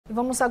E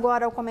vamos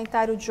agora ao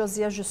comentário de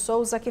Josias de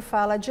Souza, que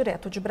fala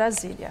direto de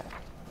Brasília.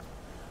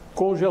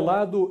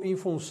 Congelado em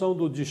função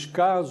do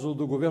descaso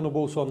do governo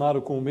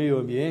Bolsonaro com o meio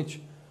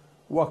ambiente,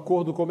 o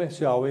acordo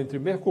comercial entre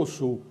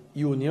Mercosul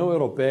e União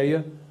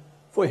Europeia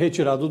foi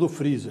retirado do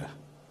freezer.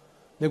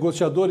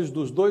 Negociadores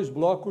dos dois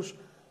blocos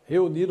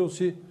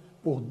reuniram-se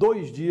por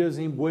 2 dias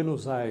em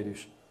Buenos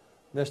Aires.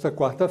 Nesta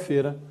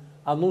quarta-feira,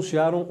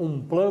 anunciaram um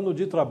plano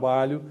de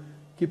trabalho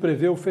que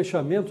prevê o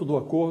fechamento do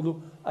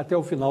acordo até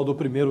o final do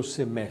primeiro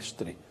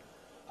semestre.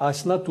 A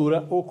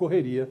assinatura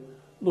ocorreria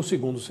no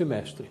segundo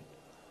semestre.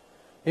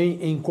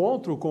 Em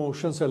encontro com o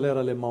chanceler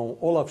alemão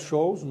Olaf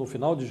Scholz, no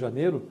final de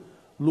janeiro,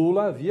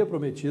 Lula havia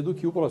prometido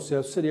que o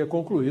processo seria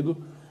concluído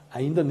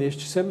ainda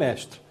neste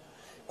semestre.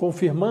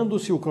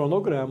 Confirmando-se o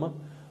cronograma,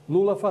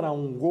 Lula fará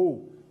um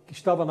gol que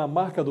estava na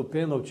marca do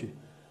pênalti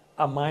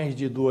há mais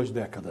de 2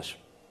 décadas.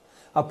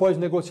 Após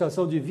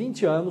negociação de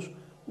 20 anos,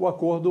 o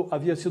acordo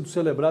havia sido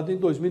celebrado em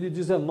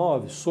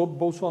 2019, sob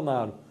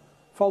Bolsonaro.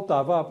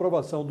 Faltava a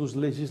aprovação dos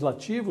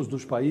legislativos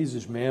dos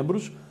países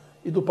membros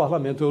e do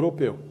Parlamento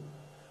Europeu.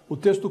 O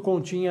texto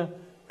continha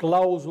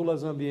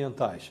cláusulas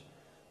ambientais.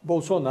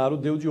 Bolsonaro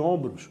deu de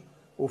ombros,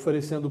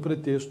 oferecendo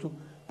pretexto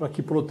para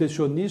que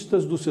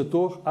protecionistas do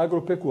setor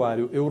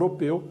agropecuário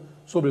europeu,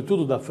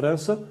 sobretudo da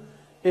França,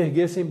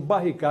 erguessem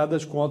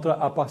barricadas contra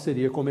a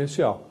parceria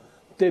comercial.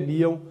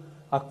 Temiam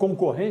a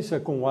concorrência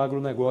com o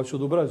agronegócio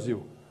do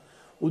Brasil.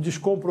 O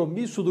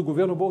descompromisso do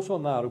governo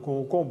Bolsonaro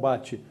com o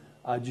combate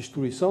à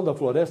destruição da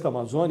floresta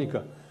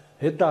amazônica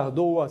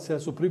retardou o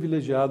acesso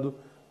privilegiado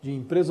de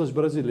empresas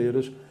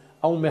brasileiras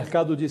a um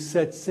mercado de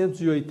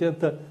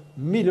 780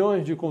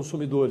 milhões de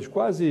consumidores,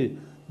 quase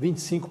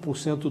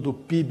 25% do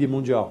PIB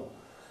mundial.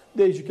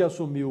 Desde que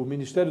assumiu o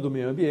Ministério do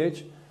Meio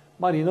Ambiente,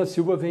 Marina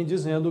Silva vem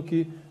dizendo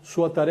que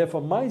sua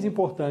tarefa mais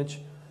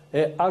importante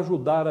é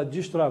ajudar a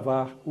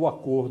destravar o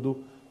acordo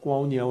com a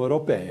União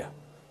Europeia.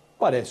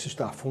 Parece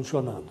estar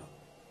funcionando.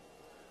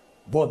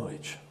 Boa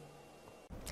noite.